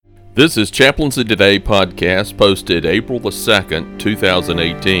This is Chaplaincy Today podcast posted April the 2nd,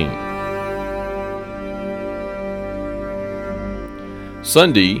 2018.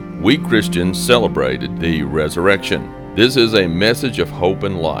 Sunday, we Christians celebrated the resurrection. This is a message of hope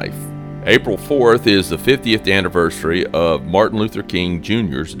and life. April 4th is the 50th anniversary of Martin Luther King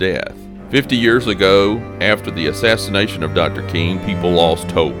Jr.'s death. 50 years ago, after the assassination of Dr. King, people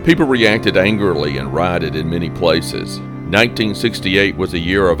lost hope. People reacted angrily and rioted in many places. 1968 was a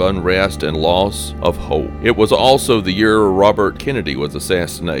year of unrest and loss of hope. It was also the year Robert Kennedy was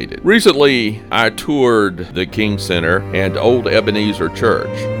assassinated. Recently, I toured the King Center and Old Ebenezer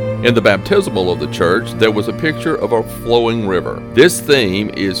Church. In the baptismal of the church, there was a picture of a flowing river. This theme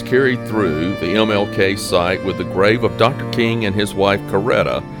is carried through the MLK site with the grave of Dr. King and his wife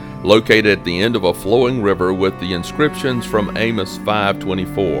Coretta, located at the end of a flowing river with the inscriptions from Amos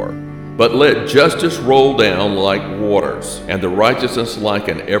 5:24. But let justice roll down like waters, and the righteousness like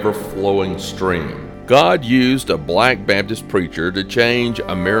an ever-flowing stream. God used a black Baptist preacher to change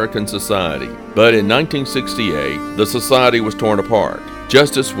American society. But in 1968, the society was torn apart.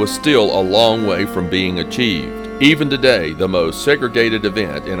 Justice was still a long way from being achieved. Even today, the most segregated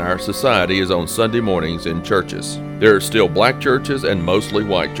event in our society is on Sunday mornings in churches. There are still black churches and mostly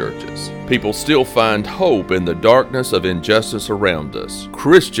white churches. People still find hope in the darkness of injustice around us.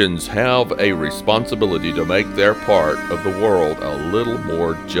 Christians have a responsibility to make their part of the world a little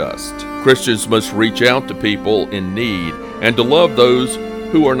more just. Christians must reach out to people in need and to love those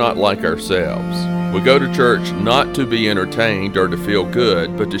who are not like ourselves. We go to church not to be entertained or to feel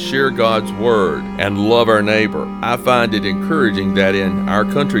good, but to share God's Word and love our neighbor. I find it encouraging that in our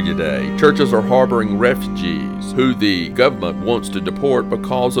country today, churches are harboring refugees who the government wants to deport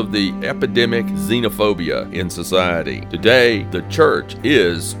because of the epidemic xenophobia in society. Today, the church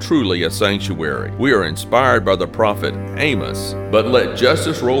is truly a sanctuary. We are inspired by the prophet Amos, but let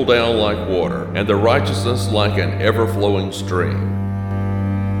justice roll down like water, and the righteousness like an ever-flowing stream.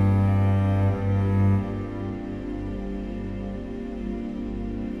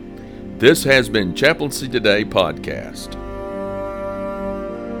 This has been Chaplaincy Today podcast.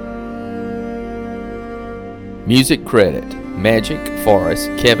 Music credit, Magic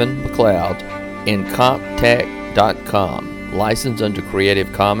Forest, Kevin MacLeod, and Comptech.com. Licensed under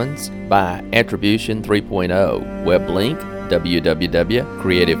Creative Commons by Attribution 3.0. Web link,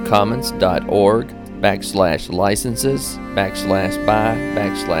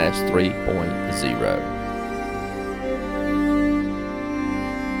 www.creativecommons.org/licenses/by/3.0.